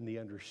wisdom and the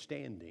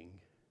understanding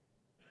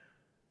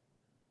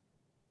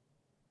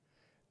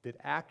that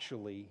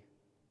actually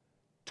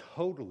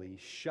totally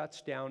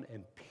shuts down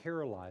and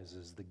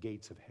paralyzes the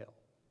gates of hell.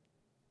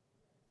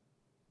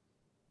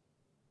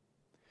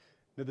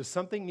 Now, there's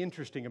something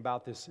interesting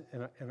about this,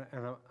 and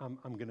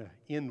I'm going to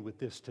end with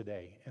this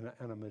today, and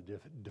I'm going to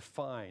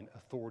define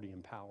authority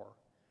and power.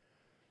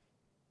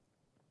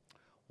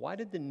 Why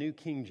did the New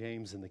King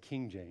James and the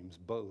King James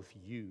both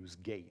use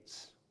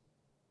gates?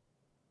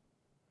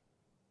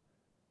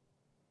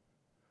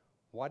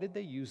 Why did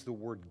they use the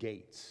word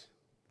gates?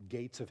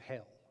 Gates of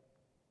hell.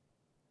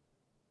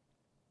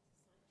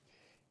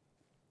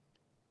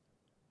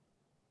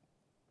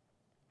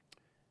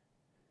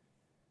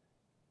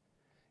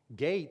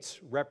 Gates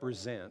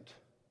represent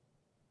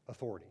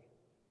authority.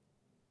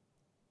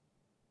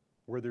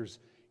 Where there's,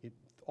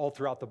 all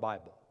throughout the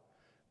Bible,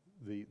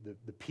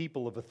 the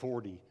people of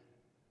authority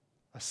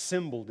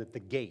assembled at the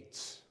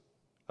gates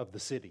of the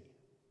city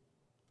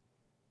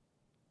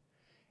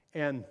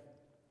And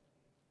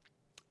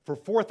for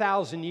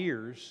 4,000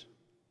 years,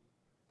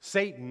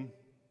 Satan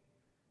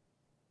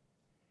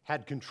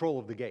had control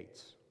of the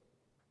gates.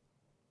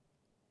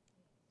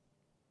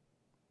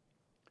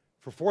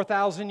 For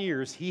 4,000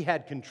 years, he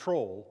had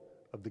control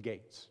of the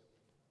gates.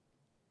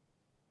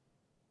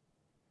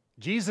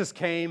 Jesus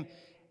came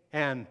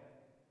and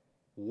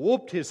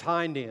whooped his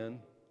hind end,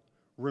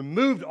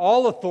 removed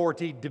all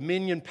authority,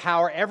 dominion,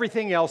 power,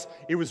 everything else.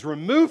 It was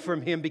removed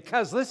from him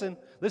because, listen,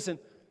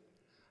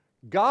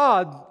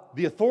 God,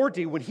 the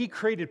authority, when he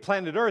created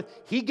planet Earth,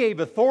 he gave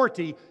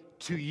authority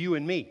to you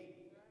and me.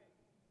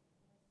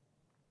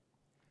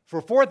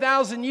 For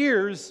 4,000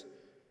 years,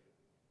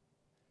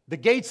 the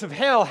gates of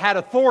hell had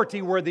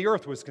authority where the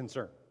earth was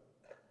concerned.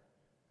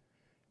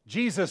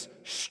 Jesus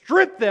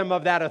stripped them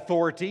of that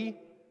authority,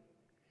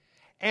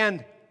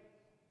 and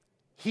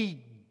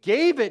he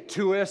gave it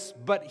to us,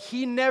 but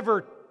he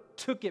never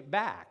took it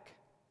back.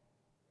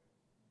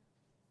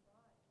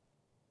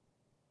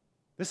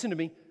 Listen to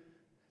me.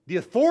 The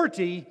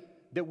authority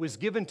that was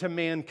given to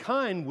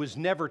mankind was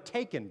never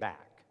taken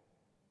back.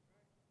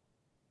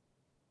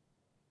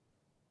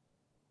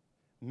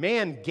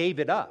 Man gave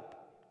it up.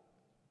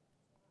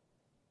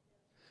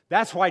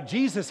 That's why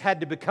Jesus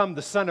had to become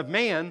the Son of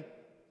Man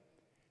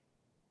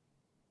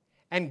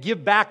and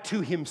give back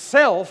to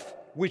himself,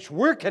 which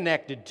we're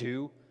connected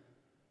to,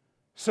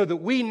 so that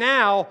we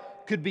now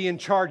could be in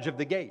charge of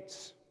the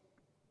gates.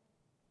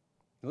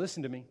 Now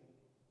listen to me.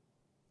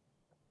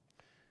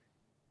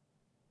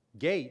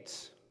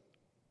 Gates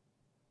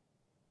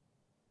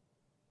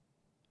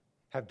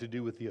have to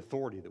do with the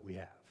authority that we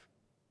have.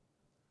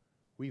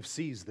 We've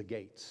seized the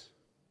gates.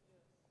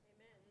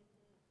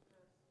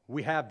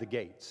 We have the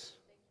gates.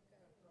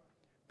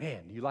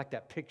 Man, do you like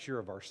that picture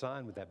of our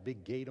sign with that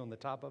big gate on the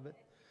top of it?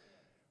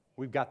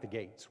 We've got the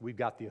gates. We've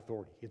got the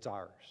authority. It's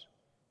ours.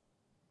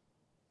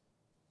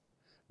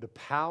 The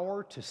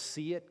power to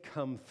see it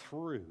come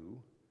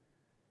through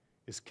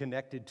is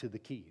connected to the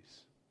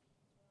keys.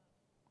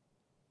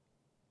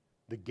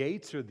 The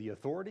gates are the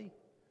authority.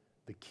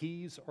 The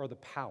keys are the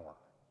power.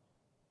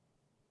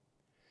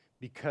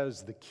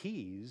 Because the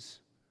keys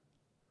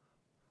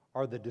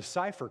are the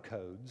decipher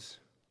codes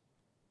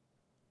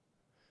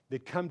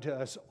that come to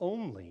us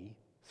only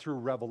through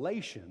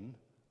revelation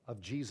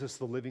of Jesus,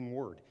 the living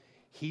Word.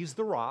 He's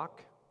the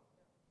rock.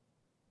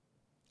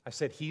 I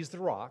said He's the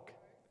rock.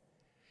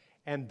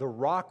 And the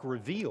rock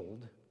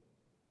revealed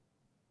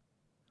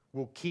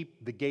will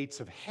keep the gates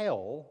of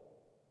hell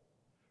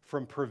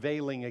from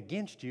prevailing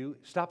against you.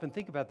 Stop and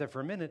think about that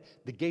for a minute.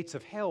 The gates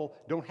of hell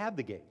don't have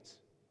the gates.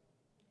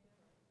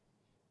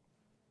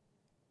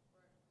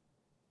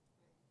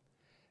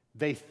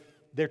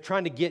 They're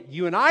trying to get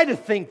you and I to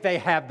think they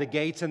have the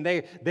gates and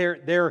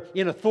they're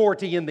in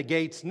authority in the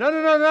gates.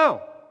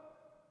 No.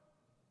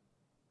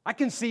 I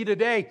can see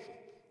today,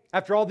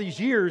 after all these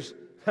years,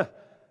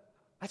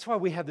 that's why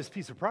we have this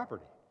piece of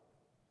property.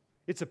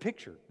 It's a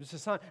picture. It's a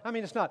sign. I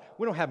mean, it's not,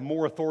 we don't have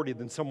more authority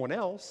than someone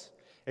else,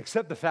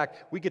 except the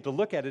fact we get to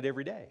look at it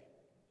every day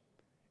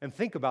and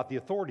think about the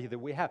authority that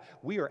we have.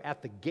 We are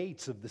at the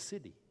gates of the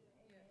city.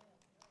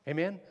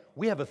 Amen?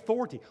 We have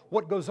authority.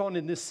 What goes on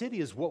in this city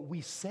is what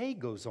we say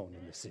goes on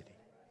in the city.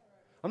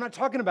 I'm not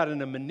talking about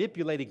in a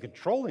manipulating,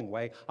 controlling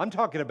way. I'm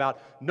talking about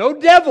no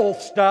devil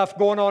stuff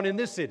going on in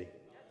this city.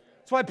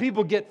 That's why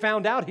people get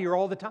found out here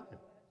all the time.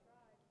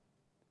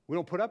 We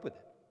don't put up with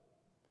it.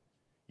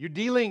 You're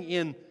dealing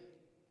in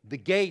the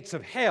gates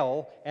of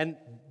hell and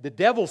the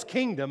devil's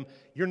kingdom.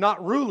 You're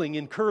not ruling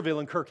in Kerrville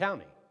and Kerr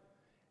County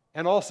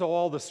and also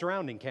all the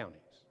surrounding counties.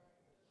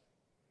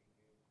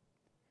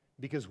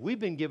 Because we've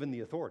been given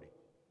the authority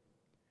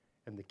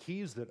and the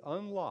keys that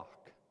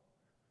unlock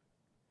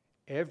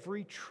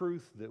every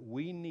truth that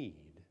we need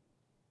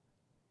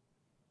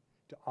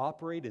to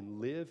operate and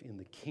live in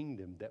the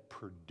kingdom that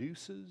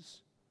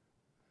produces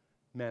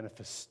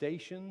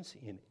manifestations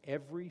in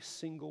every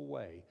single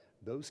way.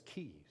 Those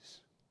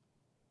keys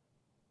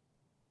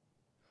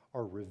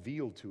are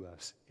revealed to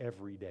us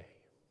every day.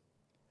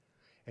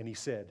 And he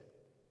said,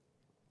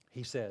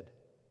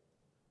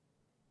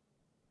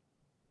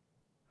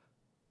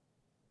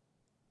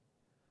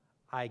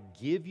 I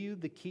give you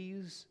the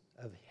keys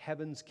of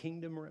heaven's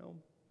kingdom realm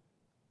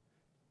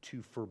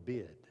to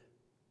forbid.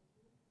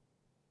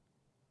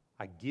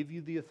 I give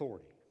you the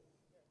authority.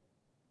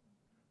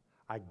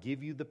 I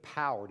give you the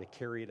power to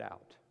carry it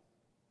out.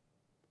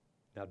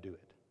 Now do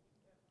it.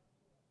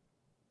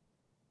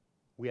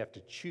 We have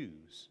to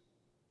choose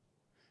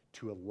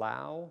to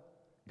allow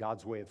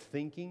God's way of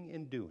thinking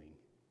and doing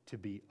to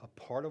be a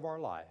part of our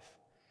life,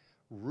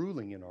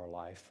 ruling in our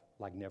life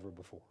like never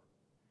before.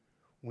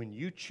 When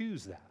you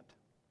choose that,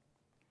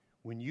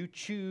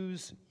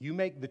 you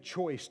make the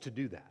choice to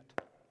do that.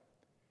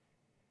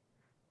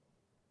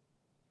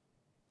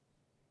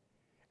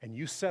 And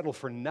you settle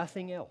for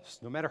nothing else,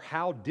 no matter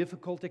how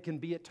difficult it can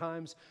be at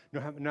times, no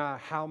matter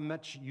how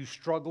much you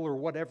struggle or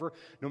whatever,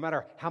 no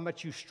matter how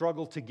much you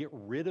struggle to get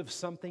rid of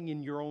something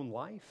in your own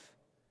life.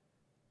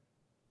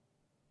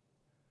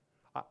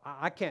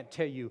 I can't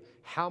tell you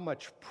how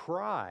much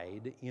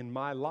pride in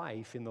my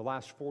life in the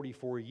last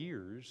 44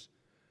 years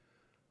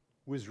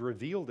was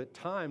revealed at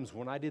times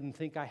when I didn't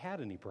think I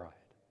had any pride.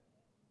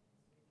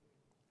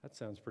 That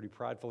sounds pretty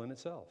prideful in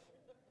itself.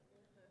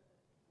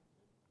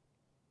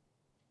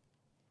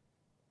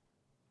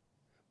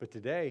 But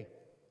today,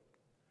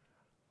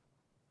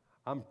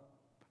 I'm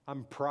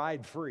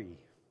pride-free,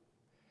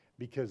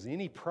 because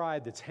any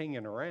pride that's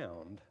hanging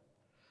around,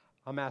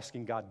 I'm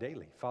asking God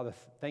daily, Father,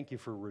 thank you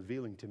for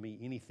revealing to me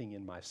anything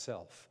in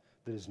myself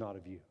that is not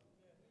of you.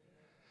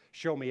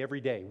 Show me every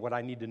day what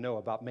I need to know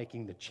about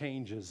making the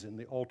changes and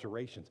the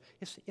alterations.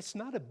 It's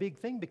not a big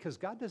thing, because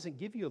God doesn't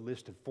give you a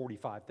list of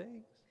 45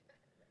 things.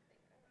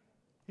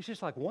 It's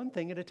just like one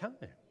thing at a time.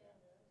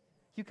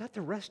 You've got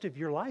the rest of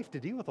your life to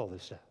deal with all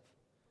this stuff.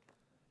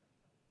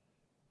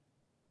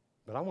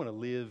 But I want to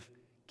live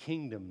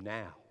kingdom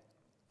now.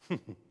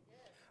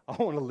 I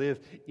want to live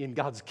in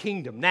God's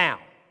kingdom now.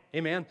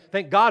 Amen?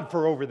 Thank God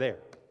for over there.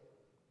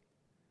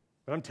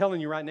 But I'm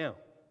telling you right now,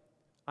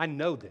 I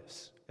know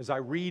this. As I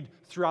read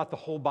throughout the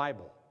whole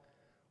Bible,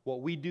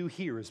 what we do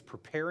here is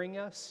preparing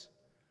us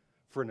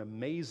for an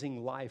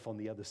amazing life on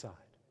the other side.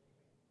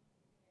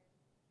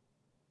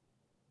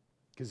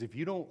 Because if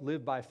you don't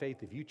live by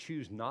faith, if you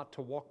choose not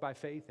to walk by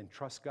faith and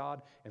trust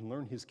God and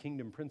learn His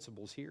kingdom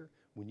principles here,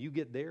 when you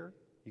get there,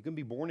 you can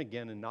be born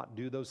again and not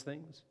do those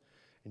things.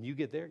 And you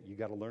get there, you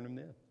got to learn them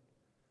then.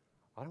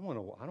 I don't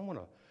want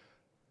to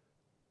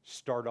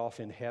start off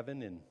in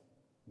heaven in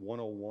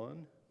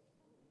 101,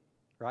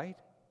 right?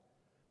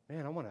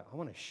 Man, I want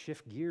to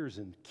shift gears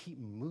and keep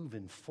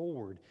moving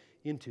forward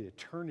into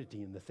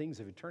eternity and the things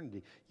of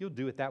eternity. You'll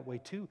do it that way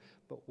too,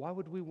 but why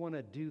would we want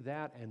to do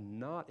that and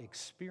not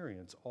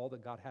experience all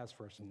that God has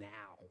for us now?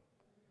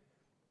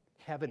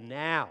 Heaven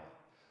now.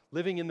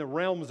 Living in the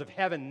realms of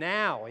heaven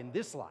now in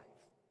this life.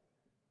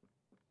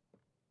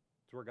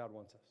 It's where God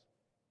wants us.